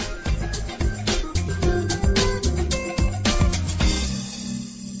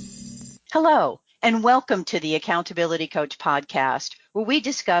Hello, and welcome to the Accountability Coach podcast, where we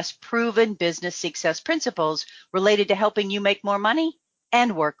discuss proven business success principles related to helping you make more money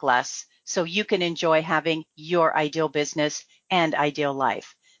and work less so you can enjoy having your ideal business and ideal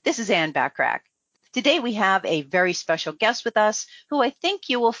life. This is Ann Backrack. Today we have a very special guest with us who I think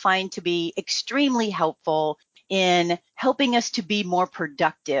you will find to be extremely helpful in helping us to be more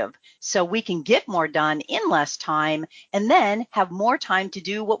productive so we can get more done in less time and then have more time to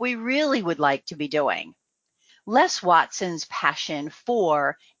do what we really would like to be doing. Les Watson's passion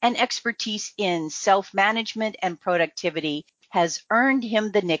for and expertise in self-management and productivity has earned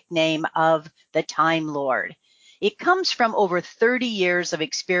him the nickname of the Time Lord. It comes from over 30 years of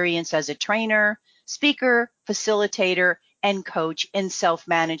experience as a trainer, speaker, facilitator, and coach in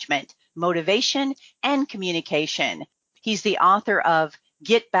self-management, motivation, and communication. He's the author of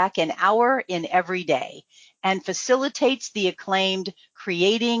Get Back an Hour in Every Day and facilitates the acclaimed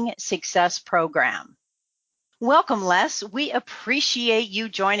Creating Success program. Welcome, Les. We appreciate you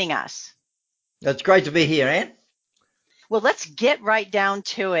joining us. It's great to be here, Ann. Well, let's get right down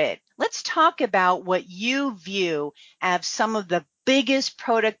to it. Let's talk about what you view as some of the biggest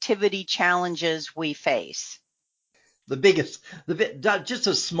productivity challenges we face. Just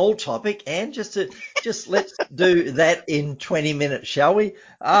a small topic, Ann. Just let's do that in 20 minutes, shall we?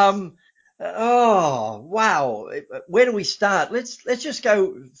 Oh, wow. Where do we start? Let's just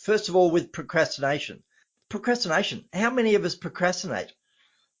go first of all with procrastination. Procrastination. How many of us procrastinate?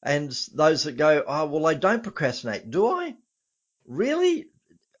 And those that go, oh, well, I don't procrastinate. Do I? Really?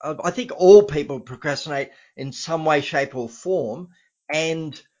 I think all people procrastinate in some way, shape, or form,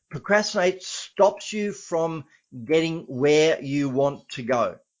 and procrastinate stops you from getting where you want to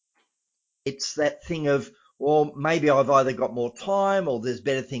go. It's that thing of, well, maybe I've either got more time or there's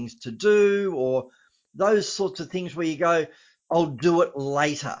better things to do, or those sorts of things where you go, I'll do it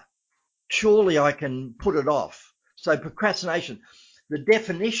later. Surely I can put it off. So procrastination, the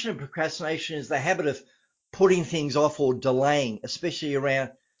definition of procrastination is the habit of putting things off or delaying, especially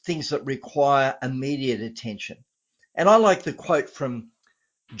around things that require immediate attention. And I like the quote from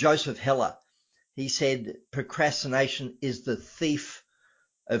Joseph Heller. He said, procrastination is the thief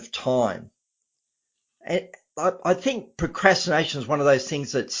of time. And I think procrastination is one of those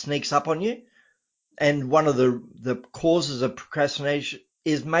things that sneaks up on you. And one of the causes of procrastination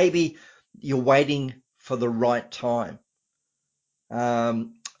is maybe you're waiting for the right time.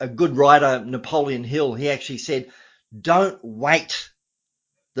 A good writer, Napoleon Hill, he actually said, don't wait.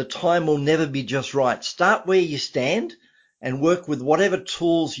 The time will never be just right. Start where you stand and work with whatever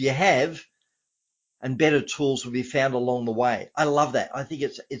tools you have, and better tools will be found along the way. I love that. I think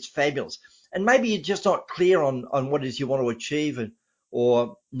it's fabulous. And maybe you're just not clear on what it is you want to achieve,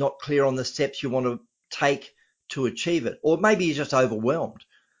 or not clear on the steps you want to take to achieve it. Or maybe you're just overwhelmed.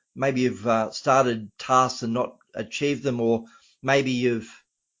 Maybe you've started tasks and not achieved them, or maybe you've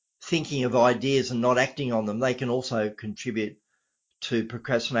thinking of ideas and not acting on them. They can also contribute to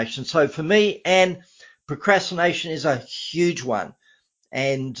procrastination. So for me, and procrastination is a huge one.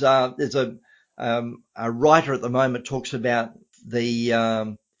 And there's a writer at the moment talks about the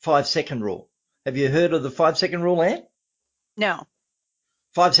 5-second rule. Have you heard of the 5-second rule, Anne? No.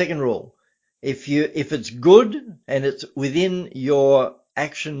 5-second rule. If it's good and it's within your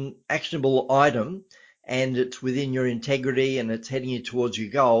actionable item, and it's within your integrity and it's heading you towards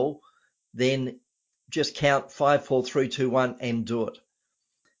your goal, then just count 5, 4, 3, 2, 1 and do it.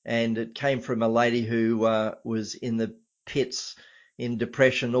 And it came from a lady who was in the pits in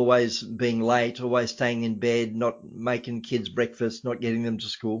depression, always being late, always staying in bed, not making kids breakfast, not getting them to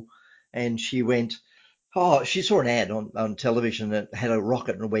school. And she went, she saw an ad on television that had a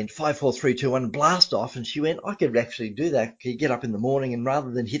rocket and it went 5, 4, 3, 2, 1, blast off. And she went, I could actually do that. Could get up in the morning and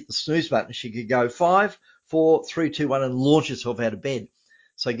rather than hit the snooze button, she could go 5, 4, 3, 2, 1 and launch herself out of bed.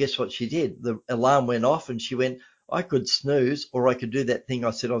 So guess what she did? The alarm went off and she went, I could snooze or I could do that thing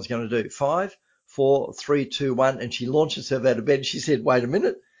I said I was going to do. 5, 4, 3, 2, 1. And she launched herself out of bed. She said, wait a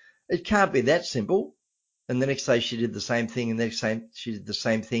minute. It can't be that simple. And the next day she did the same thing. And the next day she did the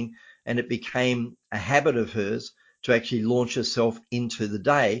same thing. And it became a habit of hers to actually launch herself into the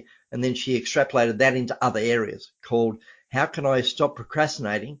day. And then she extrapolated that into other areas called, how can I stop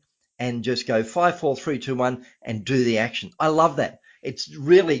procrastinating and just go 5, 4, 3, 2, 1 and do the action? I love that. It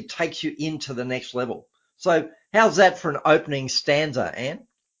really takes you into the next level. So how's that for an opening stanza, Anne?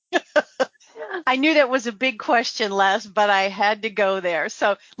 I knew that was a big question, Les, but I had to go there.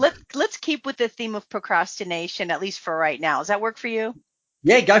 So let's keep with the theme of procrastination, at least for right now. Does that work for you?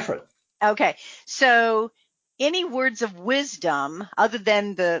 Yeah, go for it. Okay. So any words of wisdom other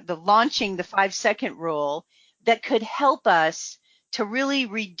than the launching the 5-second rule that could help us to really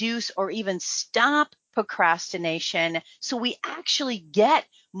reduce or even stop procrastination so we actually get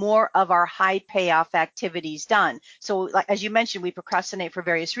more of our high payoff activities done. So like, as you mentioned, we procrastinate for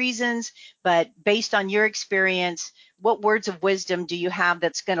various reasons, but based on your experience, what words of wisdom do you have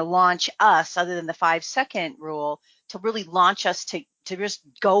that's going to launch us, other than the 5-second rule, to really launch us to just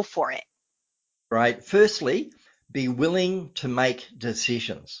go for it? Right. Firstly, be willing to make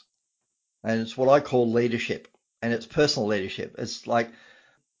decisions. And it's what I call leadership. And it's personal leadership. It's like,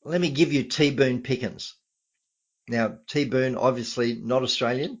 let me give you T. Boone Pickens. Now, T. Boone, obviously not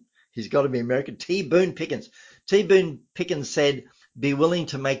Australian. He's got to be American. T. Boone Pickens. T. Boone Pickens said, be willing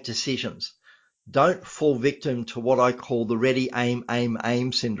to make decisions. Don't fall victim to what I call the ready, aim, aim,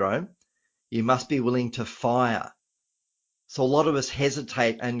 aim syndrome. You must be willing to fire. So a lot of us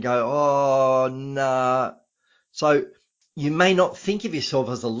hesitate and go, oh, no. So you may not think of yourself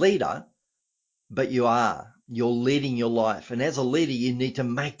as a leader, but you are. You're leading your life. And as a leader, you need to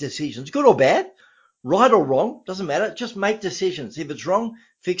make decisions, good or bad, right or wrong, doesn't matter. Just make decisions. If it's wrong,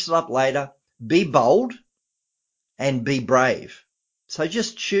 fix it up later. Be bold and be brave. So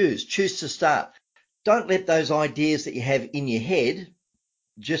just choose to start. Don't let those ideas that you have in your head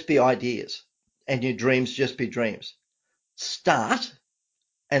just be ideas and your dreams just be dreams. Start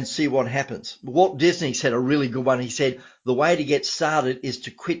and see what happens. Walt Disney said a really good one. He said, the way to get started is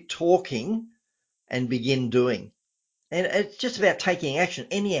to quit talking and begin doing. And it's just about taking action,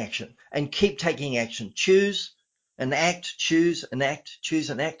 any action, and keep taking action. Choose and act, choose and act, choose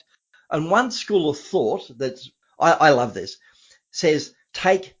and act. And one school of thought I love this, says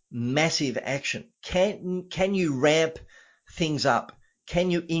take massive action. Can you ramp things up?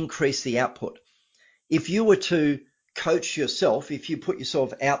 Can you increase the output? If you were to coach yourself, if you put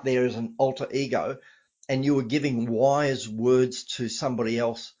yourself out there as an alter ego and you were giving wise words to somebody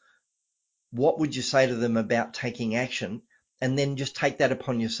else, what would you say to them about taking action? And then just take that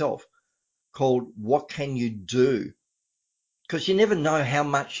upon yourself, called what can you do? Because you never know how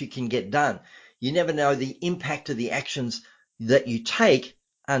much you can get done. You never know the impact of the actions that you take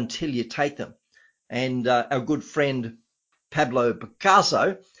until you take them. And our good friend Pablo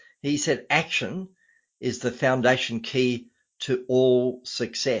Picasso, he said action is the foundation key to all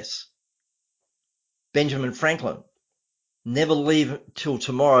success. Benjamin Franklin, never leave till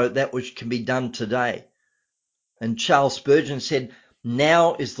tomorrow that which can be done today. And Charles Spurgeon said,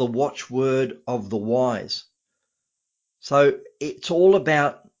 now is the watchword of the wise. So it's all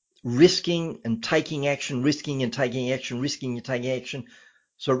about risking and taking action, risking and taking action, risking and taking action.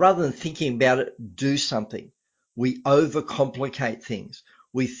 So rather than thinking about it, do something. We overcomplicate things.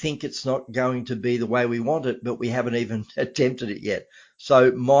 We think it's not going to be the way we want it, but we haven't even attempted it yet.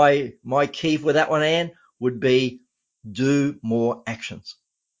 So my key for that one, Anne, would be do more actions.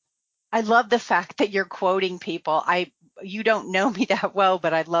 I love the fact that you're quoting people. You don't know me that well,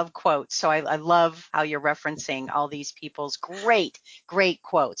 but I love quotes. So I love how you're referencing all these people's great, great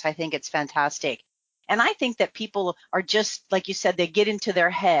quotes. I think it's fantastic. And I think that people are just, like you said, they get into their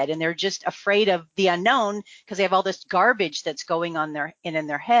head and they're just afraid of the unknown because they have all this garbage that's going on in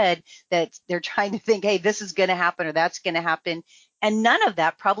their head that they're trying to think, hey, this is going to happen or that's going to happen. And none of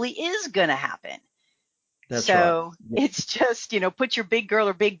that probably is going to happen. That's right. So it's just, put your big girl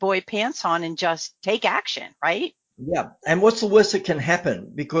or big boy pants on and just take action, right? Yeah. And what's the worst that can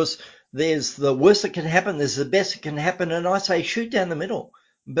happen? Because there's the worst that can happen, there's the best that can happen. And I say shoot down the middle.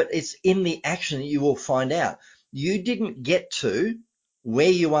 But it's in the action that you will find out. You didn't get to where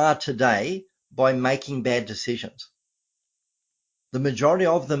you are today by making bad decisions. The majority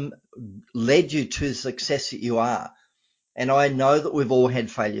of them led you to the success that you are. And I know that we've all had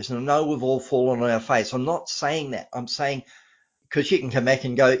failures and I know we've all fallen on our face. I'm not saying that. I'm saying, because you can come back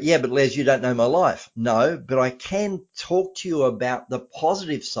and go, yeah, but Les, you don't know my life. No, but I can talk to you about the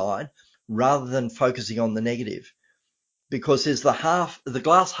positive side rather than focusing on the negative, because there's the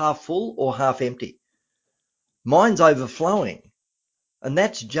glass half full or half empty. Mine's overflowing, and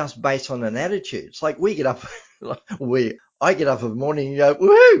that's just based on an attitude. It's like we get up, I get up in the morning and go,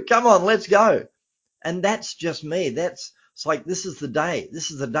 woohoo, come on, let's go. And that's just me. It's like, this is the day.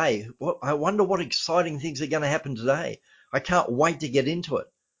 This is the day. I wonder what exciting things are going to happen today. I can't wait to get into it.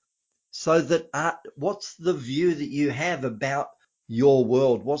 So that what's the view that you have about your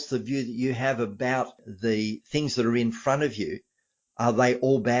world? What's the view that you have about the things that are in front of you? Are they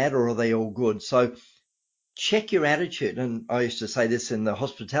all bad or are they all good? So check your attitude. And I used to say this in the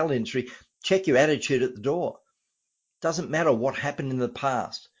hospitality industry, check your attitude at the door. Doesn't matter what happened in the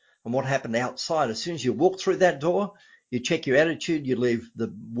past and what happened outside. As soon as you walk through that door, you check your attitude, you leave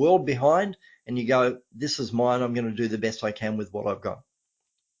the world behind and you go, this is mine. I'm going to do the best I can with what I've got.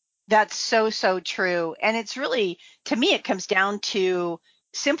 That's so, so true. And it's really, to me, it comes down to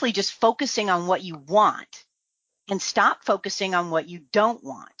simply just focusing on what you want and stop focusing on what you don't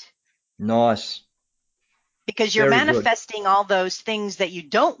want, Nice. because you're Very good. manifesting all those things that you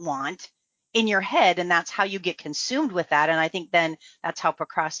don't want in your head. And that's how you get consumed with that. And I think then that's how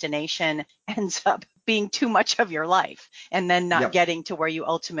procrastination ends up being too much of your life and then not Yep. getting to where you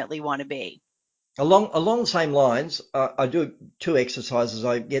ultimately want to be. Along the same lines, I do two exercises.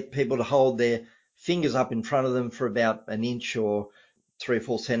 I get people to hold their fingers up in front of them for about an inch or 3 or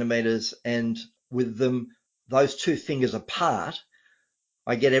 4 centimeters, and with them, those two fingers apart,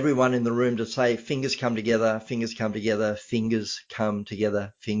 I get everyone in the room to say, fingers come together, fingers come together, fingers come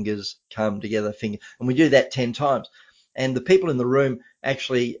together, fingers come together, finger. And we do that 10 times. And the people in the room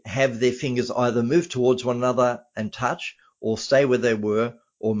actually have their fingers either move towards one another and touch, or stay where they were,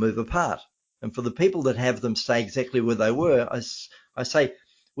 or move apart. And for the people that have them stay exactly where they were, I say,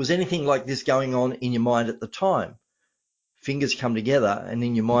 was anything like this going on in your mind at the time? Fingers come together, and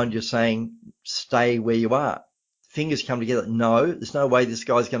in your mind you're saying, stay where you are. Fingers come together. No, there's no way this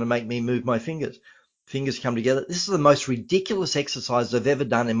guy's going to make me move my fingers. Fingers come together. This is the most ridiculous exercise I've ever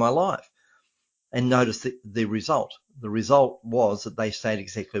done in my life. And notice the result. The result was that they stayed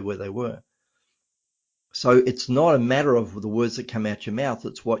exactly where they were. So it's not a matter of the words that come out your mouth.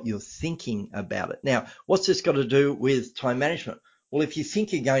 It's what you're thinking about it. Now, what's this got to do with time management? Well, if you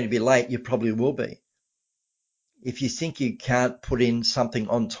think you're going to be late, you probably will be. If you think you can't put in something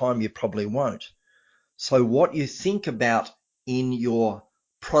on time, you probably won't. So what you think about in your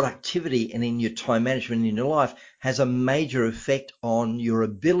productivity and in your time management in your life has a major effect on your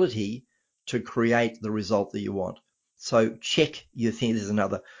ability to create the result that you want. So check your thinking. There's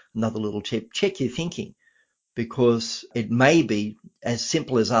another little tip. Check your thinking, because it may be as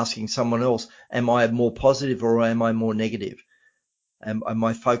simple as asking someone else, am I more positive or am I more negative? Am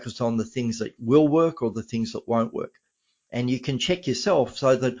I focused on the things that will work or the things that won't work? And you can check yourself.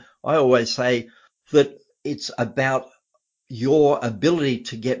 So that I always say that it's about your ability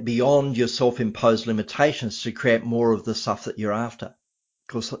to get beyond your self-imposed limitations to create more of the stuff that you're after.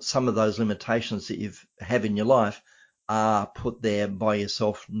 Because some of those limitations that you have in your life are put there by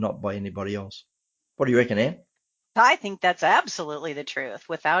yourself, not by anybody else. What do you reckon, Anne? I think that's absolutely the truth,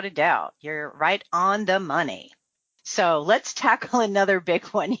 without a doubt. You're right on the money. So let's tackle another big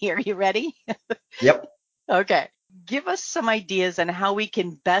one here. You ready? Yep. Okay. Give us some ideas on how we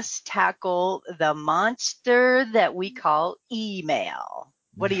can best tackle the monster that we call email.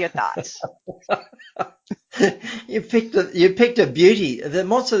 What are your thoughts? You picked a beauty. The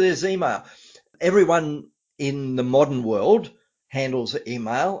monster is email. Everyone in the modern world handles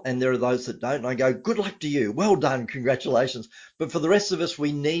email, and there are those that don't. And I go, good luck to you. Well done. Congratulations. But for the rest of us,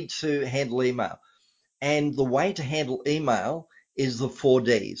 we need to handle email. And the way to handle email is the 4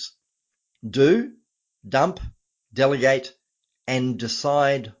 Ds. Do, dump, delegate, and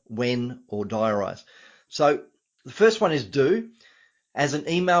decide when or diarize. So the first one is do. As an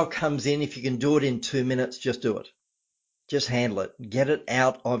email comes in, if you can do it in 2 minutes, just do it. Just handle it. Get it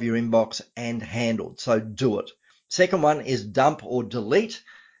out of your inbox and handled. So do it. Second one is dump or delete.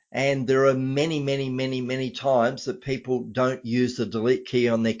 And there are many, many, many, many times that people don't use the delete key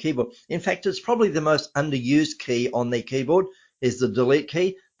on their keyboard. In fact, it's probably the most underused key on their keyboard is the delete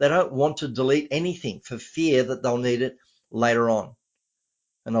key. They don't want to delete anything for fear that they'll need it later on.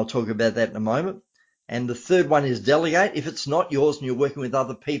 And I'll talk about that in a moment. And the third one is delegate. If it's not yours and you're working with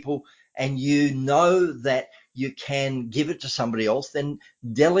other people and you know that you can give it to somebody else, then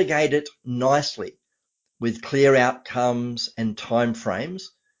delegate it nicely with clear outcomes and timeframes,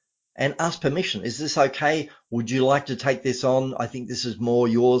 and ask permission. Is this okay? Would you like to take this on? I think this is more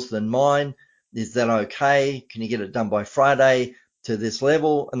yours than mine. Is that okay? Can you get it done by Friday to this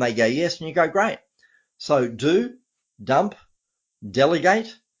level? And they go yes, and you go great. So do, dump,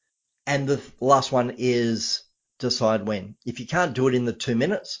 delegate, and the last one is decide when. If you can't do it in the 2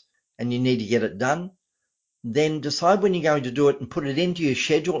 minutes and you need to get it done, then decide when you're going to do it and put it into your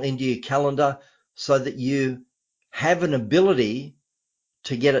schedule, into your calendar, so that you have an ability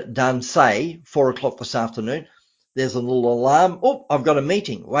to get it done, say 4 o'clock this afternoon. There's a little alarm. Oh, I've got a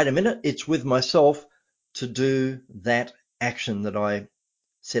meeting. Wait a minute. It's with myself to do that action that I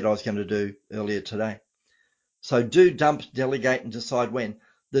said I was going to do earlier today. So do, dump, delegate, and decide when.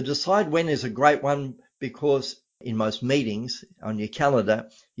 The decide when is a great one because in most meetings on your calendar,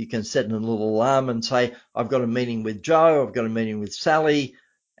 you can set a little alarm and say, I've got a meeting with Joe, I've got a meeting with Sally,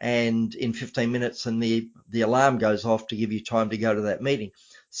 and in 15 minutes, and the alarm goes off to give you time to go to that meeting.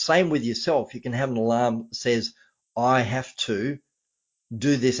 Same with yourself. You can have an alarm that says, I have to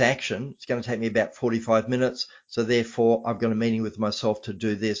do this action. It's going to take me about 45 minutes. So therefore, I've got a meeting with myself to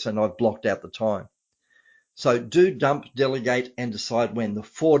do this, and I've blocked out the time. So do, dump, delegate, and decide when. The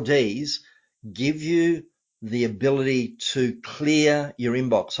 4Ds give you the ability to clear your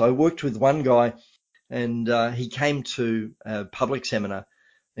inbox. So I worked with one guy, and he came to a public seminar.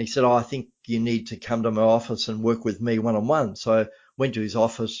 And he said, I think you need to come to my office and work with me one-on-one. So I went to his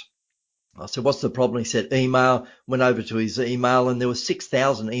office. I said, what's the problem? He said, email. Went over to his email, and there were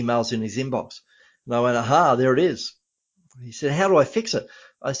 6,000 emails in his inbox. And I went, aha, there it is. He said, how do I fix it?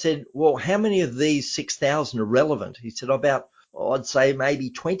 I said, well, how many of these 6,000 are relevant? He said, about, I'd say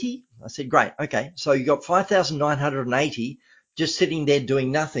maybe 20. I said, great. Okay. So you got 5,980 just sitting there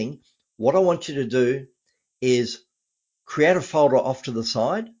doing nothing. What I want you to do is create a folder off to the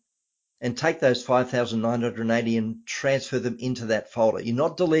side and take those 5,980 and transfer them into that folder. You're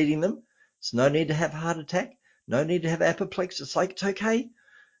not deleting them. There's no need to have a heart attack. No need to have apoplecsis. It's like, it's okay.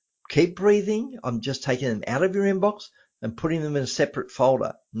 Keep breathing. I'm just taking them out of your inbox and putting them in a separate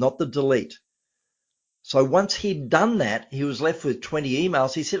folder, not the delete. So once he'd done that, he was left with 20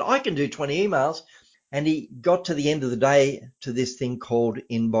 emails. He said, I can do 20 emails. And he got to the end of the day to this thing called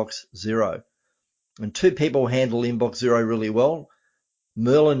Inbox Zero. And two people handle Inbox Zero really well,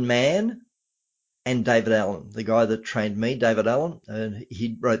 Merlin Mann and David Allen, the guy that trained me, David Allen. And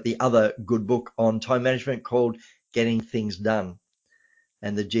he wrote the other good book on time management called Getting Things Done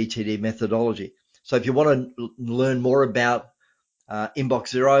and the GTD methodology. So if you want to learn more about Inbox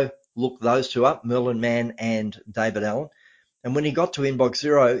Zero, look those two up, Merlin Mann and David Allen. And when he got to Inbox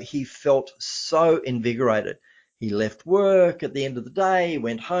Zero, he felt so invigorated. He left work at the end of the day,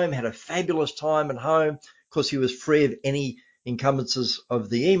 went home, had a fabulous time at home. Of course, he was free of any encumbrances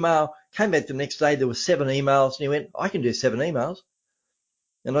of the email. Came back the next day, there were 7 emails, and he went, I can do 7 emails.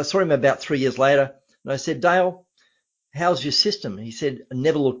 And I saw him about 3 years later, and I said, Dale, how's your system? He said,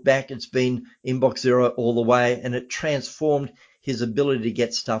 never looked back. It's been Inbox Zero all the way, and it transformed his ability to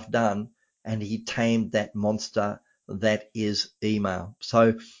get stuff done, and he tamed that monster that is email.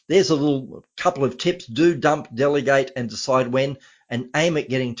 So there's a little couple of tips. Do, dump, delegate, and decide when, and aim at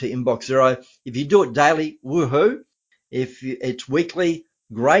getting to Inbox Zero. If you do it daily, woohoo. If it's weekly,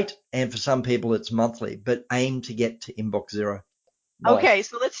 great. And for some people, it's monthly, but aim to get to Inbox Zero. Why? Okay,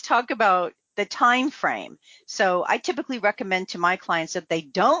 so let's talk about the time frame. So I typically recommend to my clients that they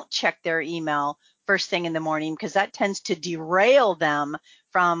don't check their email first thing in the morning, because that tends to derail them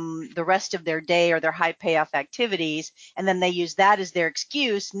from the rest of their day or their high payoff activities. And then they use that as their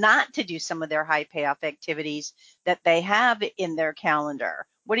excuse not to do some of their high payoff activities that they have in their calendar.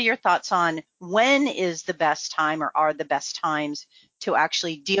 What are your thoughts on when is the best time, or are the best times to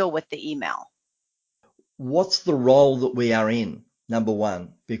actually deal with the email? What's the role that we are in? Number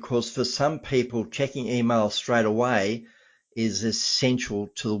one, because for some people, checking emails straight away is essential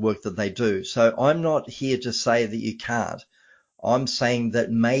to the work that they do. So I'm not here to say that you can't. I'm saying that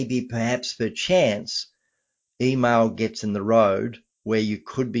maybe, perhaps, per chance, email gets in the road where you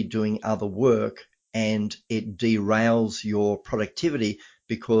could be doing other work and it derails your productivity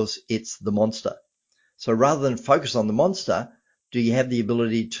because it's the monster. So rather than focus on the monster, do you have the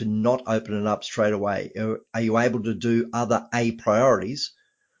ability to not open it up straight away? Are you able to do other A priorities?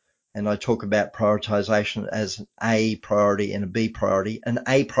 And I talk about prioritization as an A priority and a B priority. An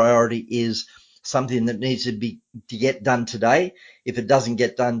A priority is something that needs to get done today. If it doesn't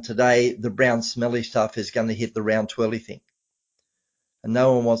get done today, the brown smelly stuff is going to hit the round twirly thing. And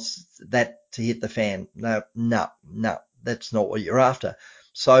no one wants that to hit the fan. No, that's not what you're after.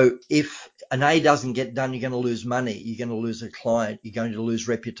 So if an A doesn't get done, you're going to lose money. You're going to lose a client. You're going to lose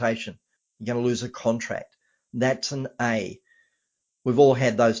reputation. You're going to lose a contract. That's an A. We've all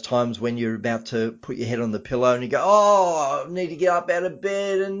had those times when you're about to put your head on the pillow and you go, oh, I need to get up out of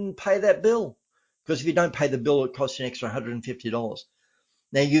bed and pay that bill. Because if you don't pay the bill, it costs you an extra $150.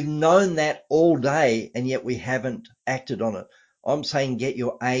 Now, you've known that all day, and yet we haven't acted on it. I'm saying get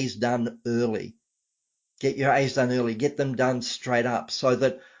your A's done early. Get your A's done early. Get them done straight up so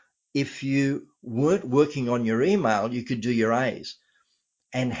that if you weren't working on your email, you could do your A's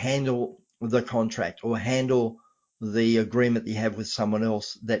and handle the contract or handle the agreement that you have with someone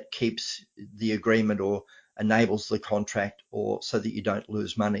else that keeps the agreement or enables the contract, or so that you don't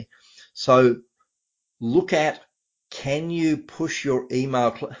lose money. So look at, can you push your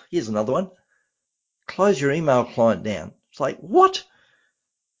email? Here's another one. Close your email client down. It's like, what?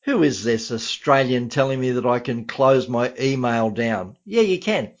 Who is this Australian telling me that I can close my email down? Yeah, you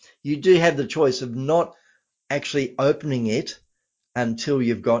can. You do have the choice of not actually opening it until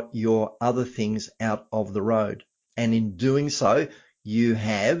you've got your other things out of the road. And in doing so, you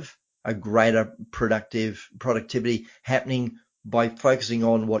have a greater productivity happening by focusing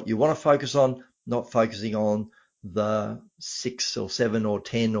on what you want to focus on, not focusing on the 6 or 7 or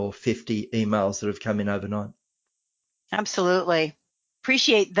 10 or 50 emails that have come in overnight. Absolutely.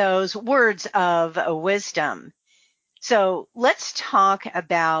 Appreciate those words of wisdom. So let's talk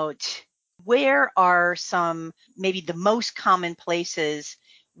about where are some, maybe the most common places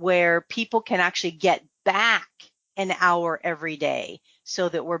where people can actually get back an hour every day so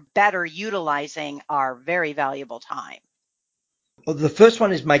that we're better utilizing our very valuable time. Well, the first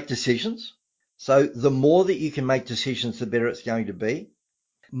one is make decisions. So the more that you can make decisions, the better it's going to be.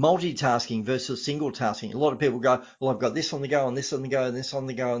 Multitasking versus single tasking. A lot of people go, well, I've got this on the go and this on the go and this on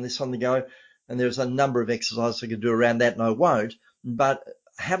the go and this on the go. And there's a number of exercises I can do around that, and I won't. But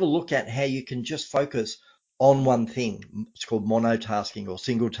have a look at how you can just focus on one thing. It's called monotasking or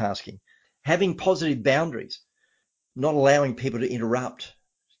single tasking. Having positive boundaries, not allowing people to interrupt,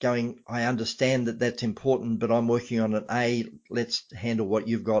 going, I understand that that's important, but I'm working on an A, let's handle what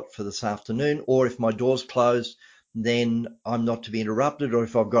you've got for this afternoon. Or if my door's closed, then I'm not to be interrupted. Or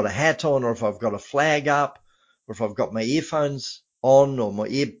if I've got a hat on, or if I've got a flag up, or if I've got my earphones on, or my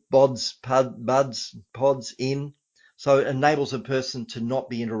earbuds, pods in. So it enables a person to not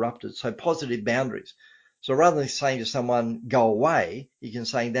be interrupted. So positive boundaries. So rather than saying to someone, go away, you can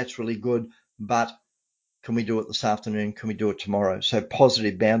say, that's really good, but can we do it this afternoon? Can we do it tomorrow? So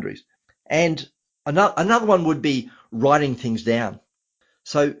positive boundaries. And another one would be writing things down.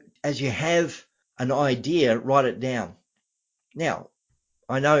 So as you have an idea, write it down. Now,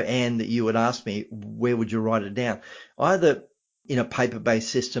 I know, Anne, that you would ask me, where would you write it down? Either in a paper-based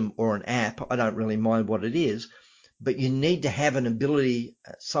system or an app. I don't really mind what it is, but you need to have an ability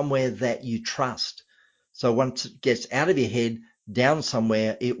somewhere that you trust. So once it gets out of your head, down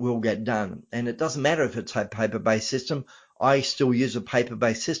somewhere, it will get done. And it doesn't matter if it's a paper-based system. I still use a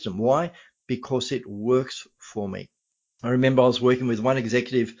paper-based system. Why? Because it works for me. I remember I was working with one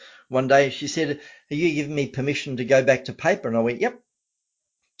executive one day. She said, are you giving me permission to go back to paper? And I went, yep.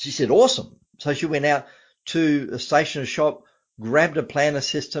 She said, awesome. So she went out to a stationery shop, grabbed a planner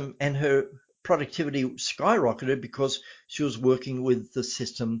system, and her productivity skyrocketed because she was working with the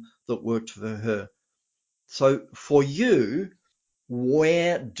system that worked for her. So for you,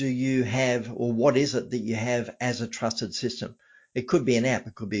 where do you have, or what is it that you have as a trusted system? It could be an app.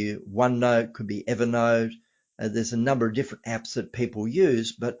 It could be OneNote, it could be Evernote. There's a number of different apps that people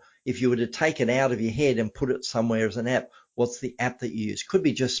use, but if you were to take it out of your head and put it somewhere as an app, what's the app that you use? Could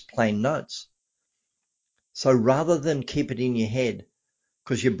be just plain notes. So rather than keep it in your head,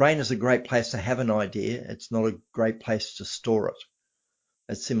 because your brain is a great place to have an idea, it's not a great place to store it.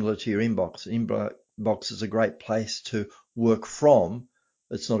 It's similar to your inbox. Inbox is a great place to work from.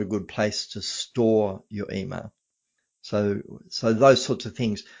 It's not a good place to store your email. So those sorts of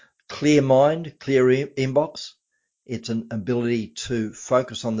things. Clear mind, clear inbox. It's an ability to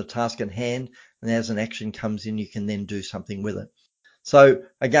focus on the task at hand, and as an action comes in, you can then do something with it. So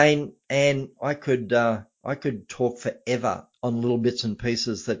again, Anne, I could talk forever on little bits and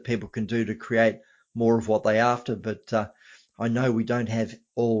pieces that people can do to create more of what they're after, but I know we don't have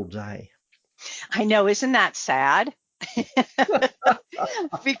all day. I know, isn't that sad?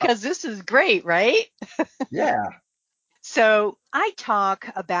 Because this is great, right? Yeah. So I talk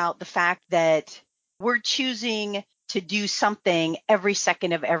about the fact that we're choosing to do something every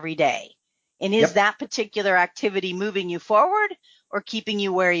second of every day. And is Yep. that particular activity moving you forward or keeping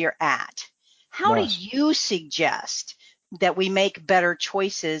you where you're at? How do Nice. you suggest that we make better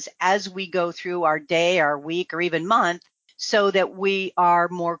choices as we go through our day, our week, or even month so that we are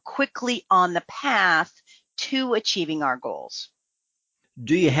more quickly on the path to achieving our goals?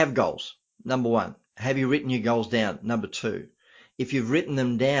 Do you have goals? Number one. Have you written your goals down? Number two. If you've written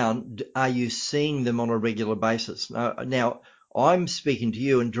them down, are you seeing them on a regular basis? Now, I'm speaking to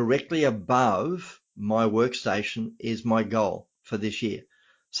you, and directly above my workstation is my goal for this year.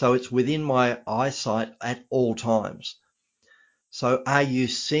 So it's within my eyesight at all times. So are you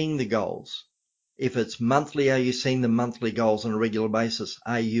seeing the goals? If it's monthly, are you seeing the monthly goals on a regular basis?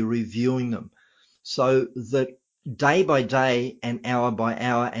 Are you reviewing them? So that day by day and hour by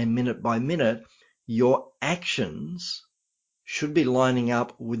hour and minute by minute, your actions should be lining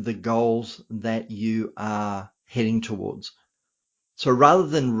up with the goals that you are heading towards. So rather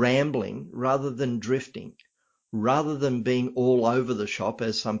than rambling, rather than drifting, rather than being all over the shop,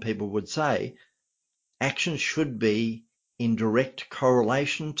 as some people would say, action should be in direct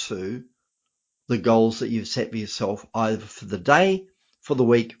correlation to the goals that you've set for yourself, either for the day, for the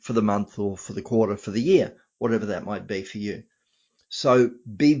week, for the month, or for the quarter, for the year, whatever that might be for you. So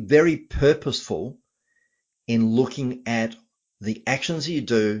be very purposeful in looking at the actions that you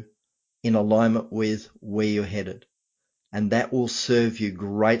do in alignment with where you're headed. and that will serve you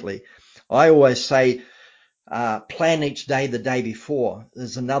greatly. I always say, plan each day the day before.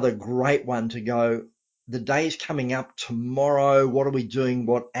 There's another great one to go. The day's coming up tomorrow. What are we doing?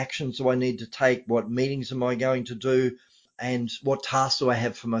 What actions do I need to take? What meetings am I going to do? And what tasks do I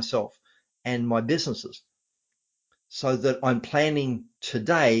have for myself and my businesses? So that I'm planning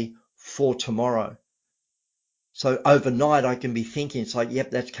today for tomorrow. So overnight I can be thinking, it's like,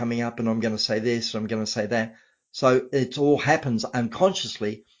 yep, that's coming up and I'm going to say this, and I'm going to say that. So it all happens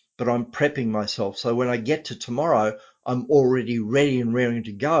unconsciously, but I'm prepping myself. So when I get to tomorrow, I'm already ready and raring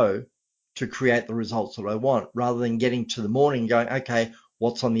to go to create the results that I want, rather than getting to the morning going, okay,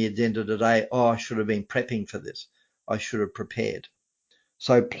 what's on the agenda today? Oh, I should have been prepping for this. I should have prepared.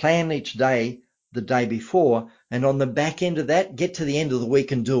 So plan each day the day before, and on the back end of that, get to the end of the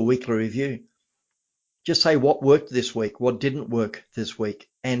week and do a weekly review. Just say what worked this week, what didn't work this week,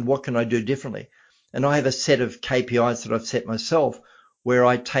 and what can I do differently. And I have a set of KPIs that I've set myself where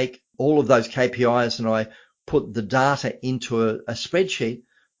I take all of those KPIs and I put the data into a spreadsheet.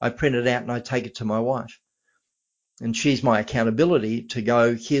 I print it out and I take it to my wife. And she's my accountability to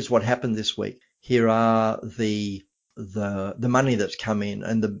go, here's what happened this week. Here are the money that's come in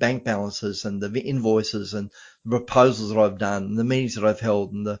and the bank balances and the invoices and the proposals that I've done, and the meetings that I've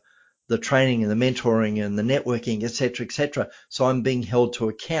held, and the training and the mentoring and the networking, etc., etc. So I'm being held to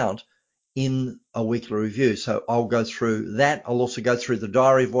account in a weekly review. So I'll go through that. I'll also go through the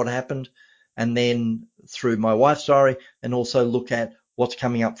diary of what happened, and then through my wife's diary, and also look at what's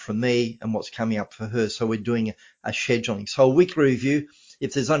coming up for me and what's coming up for her. So we're doing a scheduling. So a weekly review,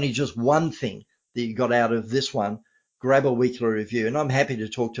 if there's only just one thing that you got out of this one, grab a weekly review. And I'm happy to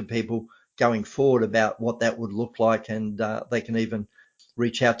talk to people going forward about what that would look like, and they can even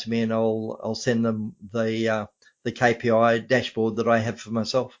reach out to me and I'll send them the KPI dashboard that I have for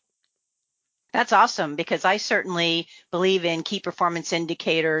myself. That's awesome, because I certainly believe in key performance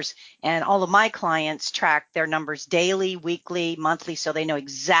indicators, and all of my clients track their numbers daily, weekly, monthly, so they know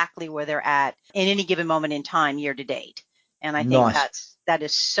exactly where they're at in any given moment in time, year to date. And I think Nice. that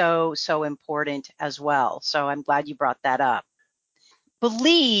is so, so important as well. So I'm glad you brought that up.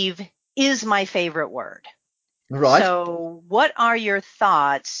 Believe is my favorite word. Right. So what are your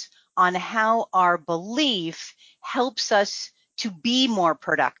thoughts on how our belief helps us to be more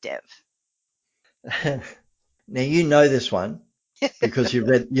productive? Now you know this one because you've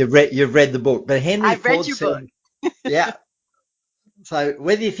read the book. But Henry I've read Ford your book. said, yeah. So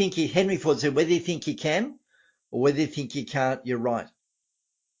Henry Ford said, whether you think you can or whether you think you can't, you're right.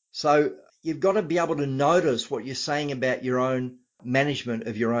 So you've got to be able to notice what you're saying about your own management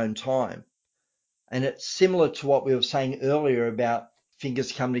of your own time. And it's similar to what we were saying earlier about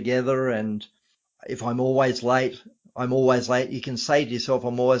fingers come together. And if I'm always late, I'm always late. You can say to yourself,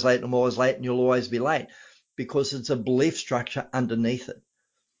 I'm always late, I'm always late, and you'll always be late, because it's a belief structure underneath it.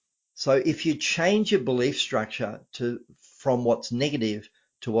 So if you change your belief structure from what's negative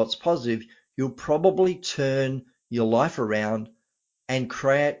to what's positive, you'll probably turn your life around and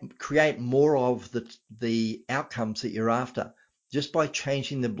create more of the outcomes that you're after, just by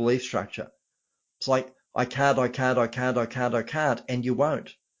changing the belief structure. It's like, I can't, I can't, I can't, I can't, I can't, and you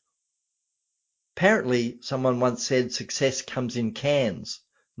won't. Apparently, someone once said success comes in cans,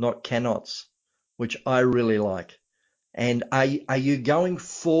 not cannots, which I really like. And are you going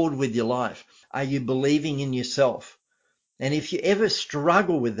forward with your life? Are you believing in yourself? And if you ever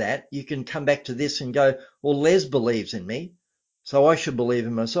struggle with that, you can come back to this and go, well, Les believes in me, so I should believe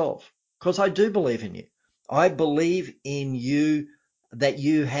in myself, because I do believe in you. I believe in you, that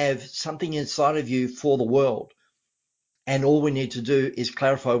you have something inside of you for the world. And all we need to do is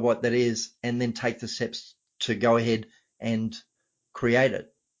clarify what that is and then take the steps to go ahead and create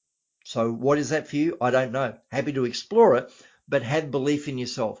it. So what is that for you? I don't know. Happy to explore it, but have belief in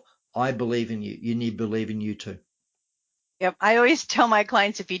yourself. I believe in you. You need to believe in you too. Yep. I always tell my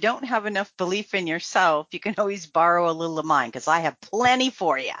clients, if you don't have enough belief in yourself, you can always borrow a little of mine, because I have plenty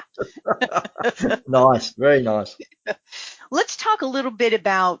for you. Nice. Very nice. Let's talk a little bit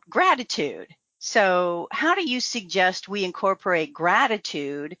about gratitude. So, how do you suggest we incorporate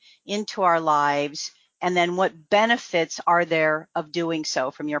gratitude into our lives? And then what benefits are there of doing so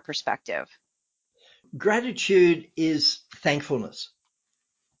from your perspective? Gratitude is thankfulness.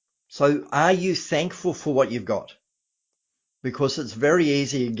 So are you thankful for what you've got? Because it's very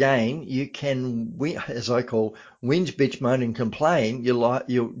easy, again, you can, as I call, whinge, bitch, moan and complain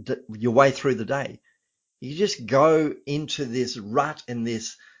your way through the day. You just go into this rut and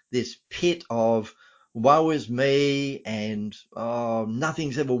this pit of woe is me, and oh,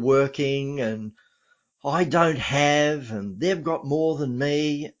 nothing's ever working, and I don't have, and they've got more than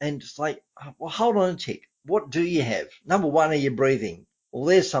me. And it's like, well, hold on a tick. what do you have? Number one, are you breathing? Well,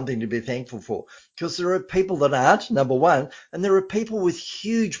 there's something to be thankful for, because there are people that aren't, number one, and there are people with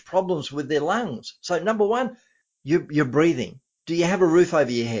huge problems with their lungs. So number one, you're breathing. Do you have a roof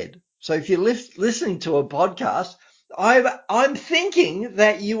over your head? So if you're listening to a podcast, I'm thinking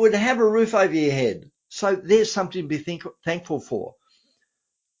that you would have a roof over your head. So there's something to be thankful for.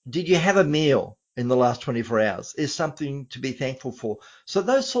 Did you have a meal in the last 24 hours? Is something to be thankful for. So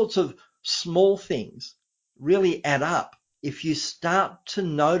those sorts of small things really add up if you start to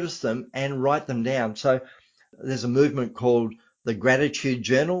notice them and write them down. So there's a movement called the gratitude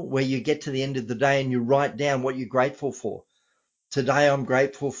journal, where you get to the end of the day and you write down what you're grateful for. Today, I'm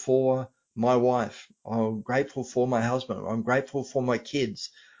grateful for my wife. I'm grateful for my husband. I'm grateful for my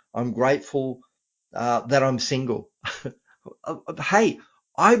kids. I'm grateful that I'm single. Hey,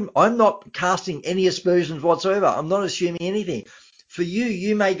 I'm not casting any aspersions whatsoever. I'm not assuming anything. For you,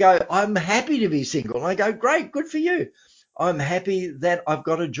 you may go, I'm happy to be single. And I go, great, good for you. I'm happy that I've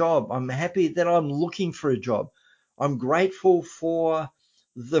got a job. I'm happy that I'm looking for a job. I'm grateful for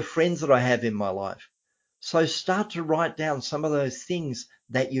the friends that I have in my life. So start to write down some of those things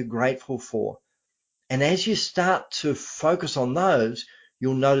that you're grateful for. And as you start to focus on those,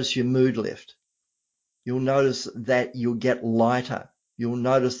 you'll notice your mood lift. You'll notice that you'll get lighter. You'll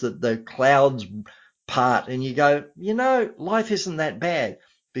notice that the clouds part and you go, life isn't that bad,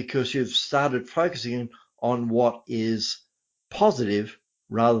 because you've started focusing on what is positive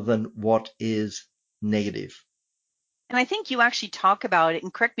rather than what is negative. And I think you actually talk about it,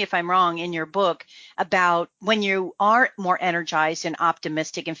 and correct me if I'm wrong, in your book about when you are more energized and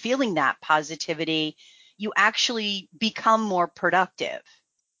optimistic and feeling that positivity, you actually become more productive.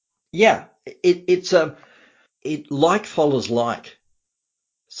 Yeah, it like follows like.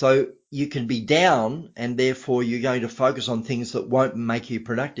 So you can be down and therefore you're going to focus on things that won't make you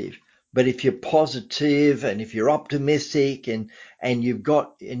productive. But if you're positive and if you're optimistic and you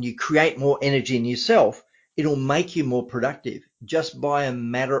create more energy in yourself, it'll make you more productive just by a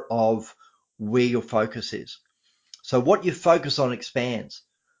matter of where your focus is. So what you focus on expands.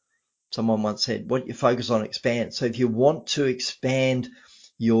 Someone once said, what you focus on expands. So if you want to expand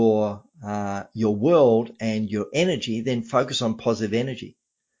your world and your energy, then focus on positive energy,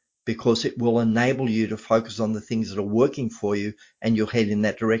 because it will enable you to focus on the things that are working for you and you'll head in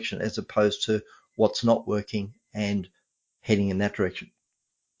that direction, as opposed to what's not working and heading in that direction.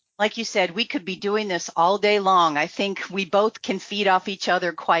 Like you said, we could be doing this all day long. I think we both can feed off each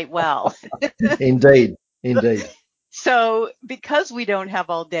other quite well. Indeed, indeed. So, because we don't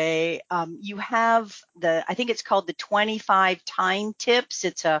have all day, you have I think it's called the 25 time tips.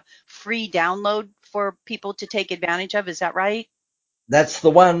 It's a free download for people to take advantage of. Is that right? That's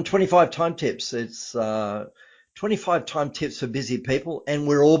the one, 25 time tips. It's 25 time tips for busy people, and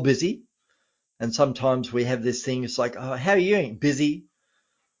we're all busy. And sometimes we have this thing, it's like, oh, how are you doing? Busy.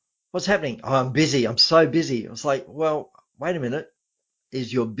 What's happening? Oh, I'm busy. I'm so busy. It's like, well, wait a minute.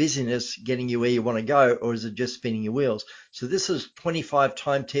 Is your busyness getting you where you want to go, or is it just spinning your wheels? So this is 25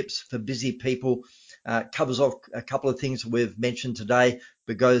 time tips for busy people. Covers off a couple of things we've mentioned today,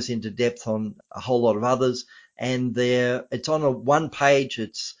 but goes into depth on a whole lot of others. And it's on a one page.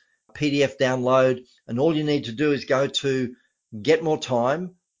 It's a PDF download, and all you need to do is go to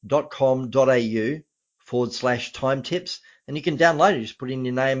getmoretime.com.au/time tips, and you can download it. Just put in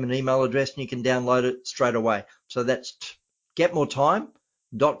your name and email address, and you can download it straight away. So that's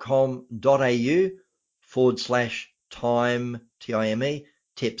getmoretime.com.au/time, TIME,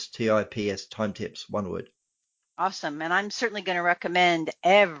 tips, TIPS, time tips, one word. Awesome. And I'm certainly going to recommend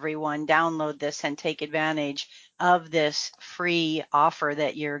everyone download this and take advantage of this free offer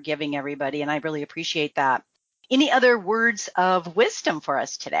that you're giving everybody. And I really appreciate that. Any other words of wisdom for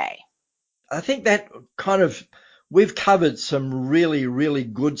us today? I think that we've covered some really, really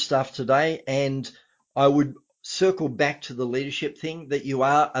good stuff today. And I would circle back to the leadership thing, that you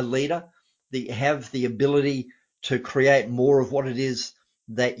are a leader, that you have the ability to create more of what it is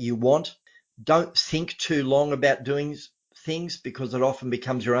that you want. Don't think too long about doing things, because it often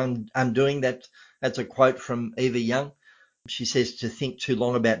becomes your own undoing. That's a quote from Eva Young. She says to think too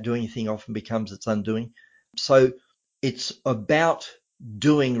long about doing a thing often becomes its undoing. So it's about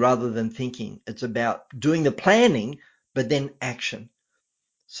doing rather than thinking. It's about doing the planning, but then action.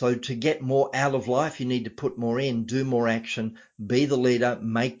 So to get more out of life, you need to put more in, do more action, be the leader,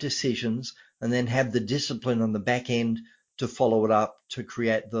 make decisions, and then have the discipline on the back end to follow it up to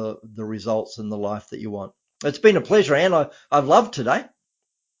create the results and the life that you want. It's been a pleasure, Anne. I've loved today.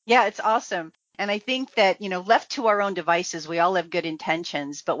 Yeah, it's awesome. And I think that, left to our own devices, we all have good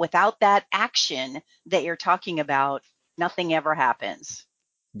intentions, but without that action that you're talking about, nothing ever happens.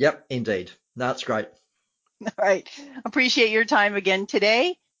 Yep, indeed. No, it's great. All right. Appreciate your time again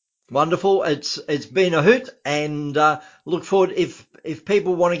today. Wonderful. It's been a hoot, and look forward if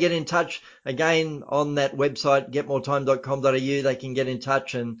people want to get in touch again on that website getmoretime.com.au, they can get in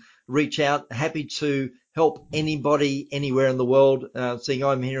touch and reach out. Happy to help anybody anywhere in the world. Seeing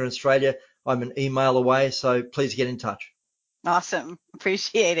I'm here in Australia, I'm an email away, so please get in touch. Awesome.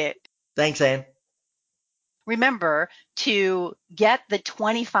 Appreciate it. Thanks, Anne. Remember to get the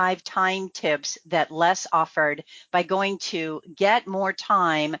 25 time tips that Les offered by going to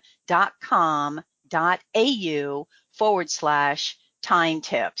getmoretime.com.au/time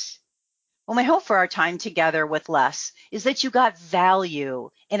tips. Well, my hope for our time together with Les is that you got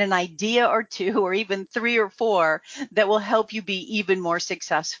value in an idea or two, or even 3 or 4 that will help you be even more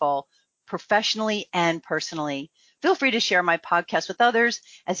successful professionally and personally. Feel free to share my podcast with others,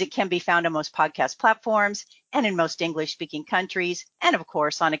 as it can be found on most podcast platforms and in most English-speaking countries, and of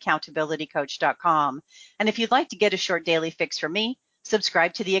course on accountabilitycoach.com. And if you'd like to get a short daily fix from me,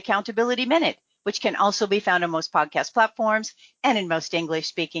 subscribe to the Accountability Minute, which can also be found on most podcast platforms and in most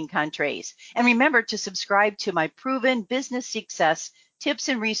English-speaking countries. And remember to subscribe to my Proven Business Success Tips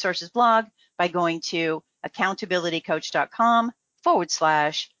and Resources blog by going to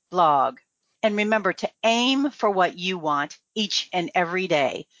accountabilitycoach.com/blog. And remember to aim for what you want each and every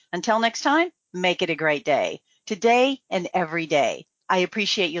day. Until next time, make it a great day, today and every day. I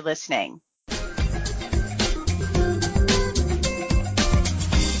appreciate you listening.